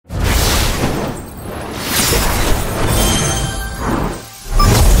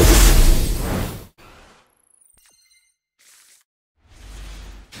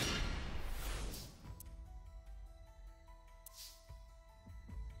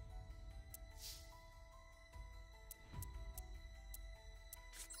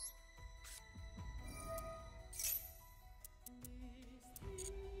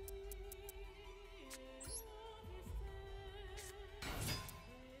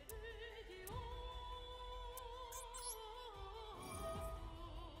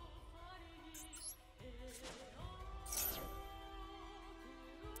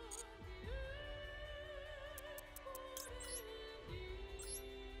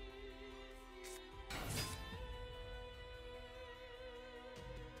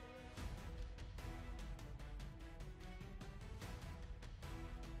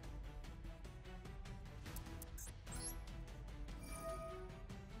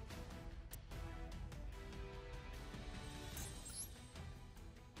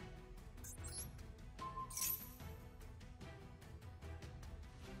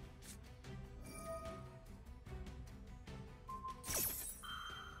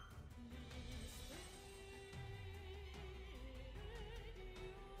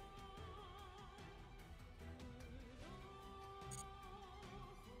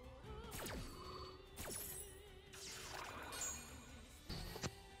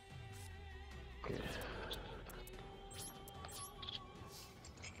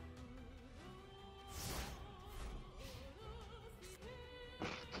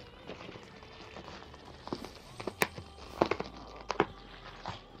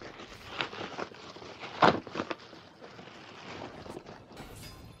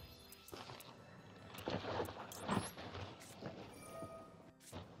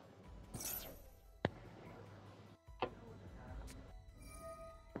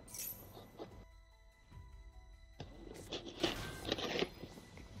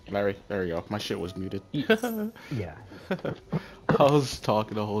Larry, there you go. My shit was muted. Yeah. I was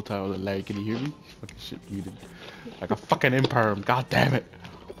talking the whole time. I was like, Larry, can you hear me? Fucking shit muted. Like a fucking imperm. God damn it.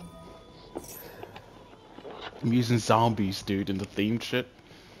 I'm using zombies, dude, in the themed shit.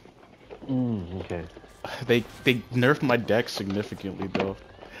 Okay. They nerfed my deck significantly though.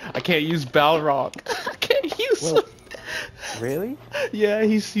 I can't use Balrog. I can't use him. Really? Yeah,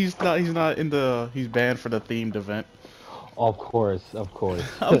 he's not in the he's banned for the themed event. Of course, of course.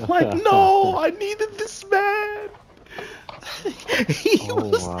 I'm like, no, I needed this man. He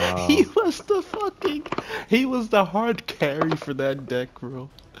was the fucking hard carry for that deck, bro.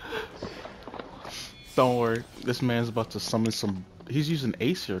 Don't worry, this man's about to summon some. He's using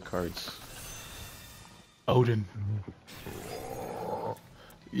Aesir cards. Odin.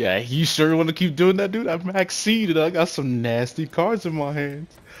 Yeah, you sure want to keep doing that, dude? I'm Maxxx, and I got some nasty cards in my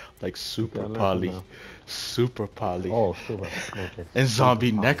hands, like Super Poly, Super Poly. Oh, super. Okay. And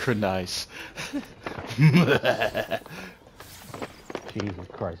Zombie Necronize. Jesus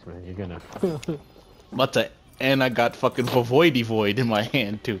Christ, man, you're gonna. And I got fucking Void in my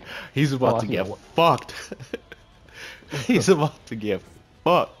hand too. He's about to get fucked. He's about to get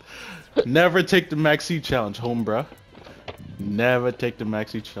fucked. Never take the Maxxx challenge home, bruh. Never take the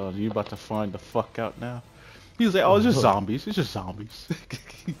Maxxx challenge. You about to find the fuck out now. He's like, oh, it's just zombies. It's just zombies.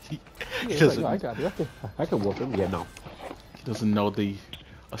 He doesn't, I got it. I can whoop him. Yeah, no. He doesn't know the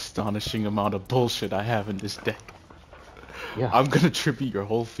astonishing amount of bullshit I have in this deck. Yeah. I'm gonna tribute your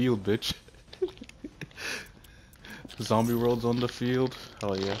whole field, bitch. Zombie world's on the field.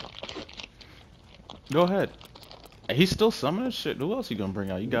 Hell yeah. Go ahead. He's still summoning shit. Who else you gonna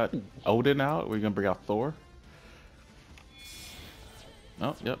bring out? You got Odin out. We're gonna bring out Thor.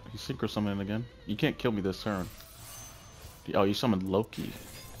 Oh, yep. He's synchro summoning again. You can't kill me this turn. Oh, you summoned Loki.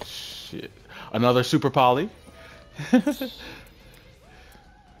 Shit. Another Super Poly.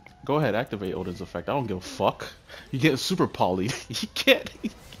 Go ahead, activate Odin's effect. I don't give a fuck. You get Super Poly. You can't.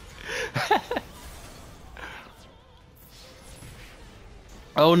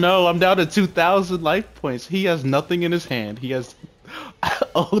 Oh no, I'm down to 2,000 life points. He has nothing in his hand. He has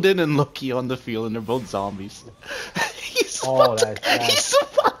Odin and Loki on the field, and they're both zombies. He's about to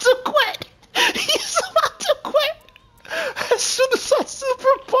quit. He's about to quit. As soon as I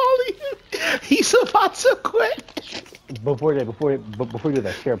Super Poly him, he's about to quit. Before you do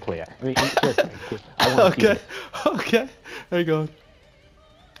that, share player. I mean, share player. Okay. There you go.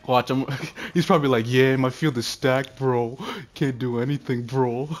 Watch him. He's probably like, yeah, my field is stacked, bro. Can't do anything,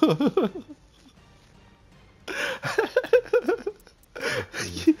 bro.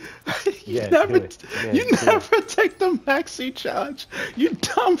 You never take the Maxxx challenge. You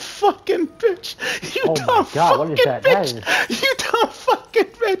dumb fucking bitch. You dumb fucking bitch. You dumb fucking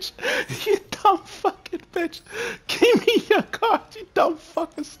bitch. You dumb fucking bitch. Give me your cards, you dumb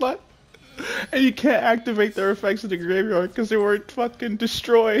fucking slut. And you can't activate their effects in the graveyard because they weren't fucking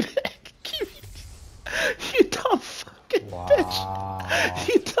destroyed. You dumb fucking bitch.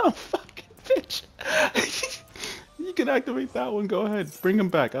 You dumb fucking bitch. You can activate that one. Go ahead. Bring him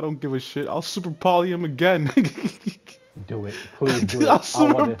back. I don't give a shit. I'll Super Poly him again. Do it. Please do it. I'll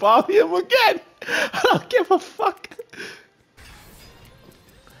Super Poly him again. I don't give a fuck.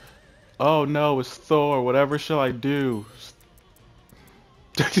 Oh no, it's Thor. Whatever shall I do?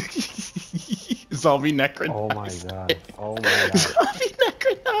 Zombie Necronize. Oh my god. Oh my god. Zombie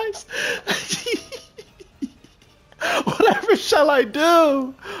Necronize. Whatever shall I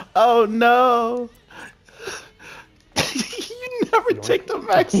do? Oh no. You never take the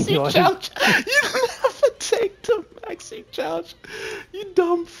Maxxx challenge. You never take the Maxxx challenge. You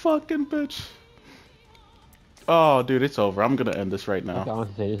dumb fucking bitch. Oh, dude, it's over. I'm gonna end this right now. I want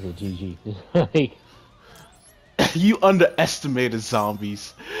to say this is GG. You underestimated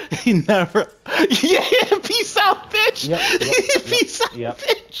zombies. He never. Yeah, peace out, bitch. Peace out,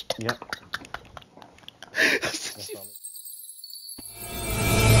 bitch. Yep.